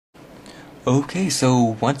Okay,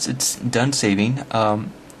 so once it's done saving, you can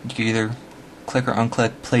either click or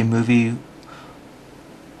unclick play movie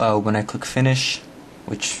when I click finish,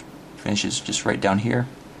 which finishes just right down here.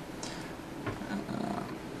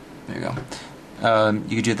 There you go.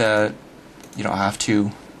 You can do that, you don't have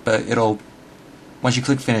to, but once you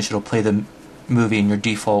click finish, it'll play the movie in your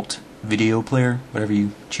default video player, whatever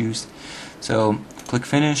you choose. So click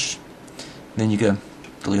finish, then you can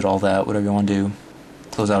delete all that, whatever you want to do.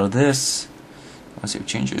 Close out of this. Let's save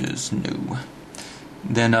changes. No.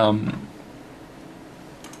 Then download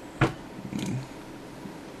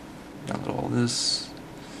all this.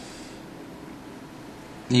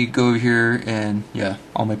 You go over here and yeah,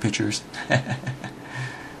 all my pictures.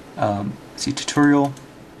 See tutorial,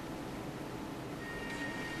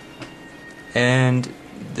 and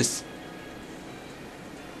this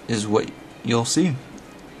is what you'll see.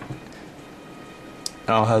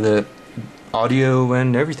 I'll have the audio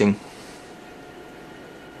and everything.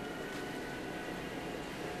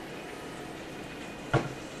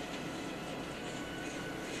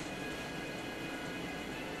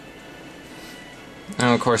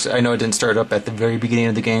 Now, of course, I know it didn't start up at the very beginning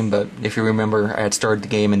of the game, but if you remember, I had started the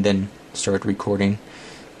game and then started recording.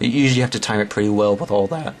 You usually have to time it pretty well with all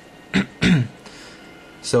that.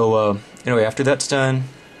 So, anyway, after that's done,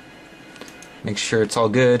 make sure it's all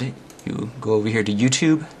good. You go over here to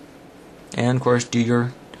YouTube, and of course, do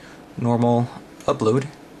your normal upload,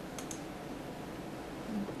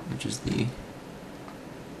 which is the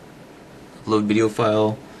upload video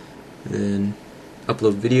file, then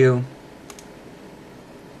upload video.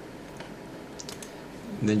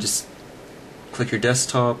 And then just click your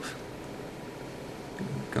desktop,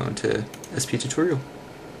 go into SP tutorial,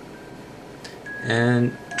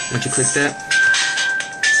 and once you click that,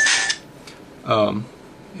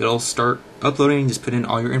 it'll start uploading. Just put in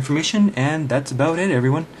all your information, and that's about it,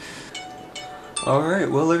 everyone.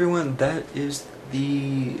 Alright, well everyone, that is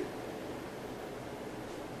the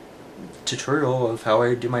tutorial of how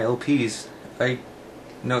I do my LPs. I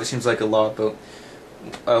know it seems like a lot, but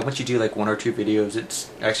once you do like 1 or 2 videos, it's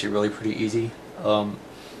actually really pretty easy. But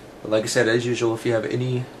like I said, as usual, if you have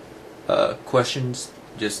any questions,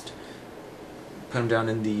 just put them down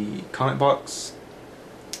in the comment box,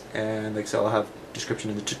 and like I said, I'll have description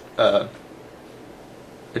in the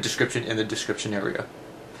a description in the description area.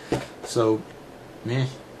 So,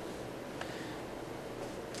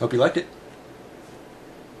 hope you liked it.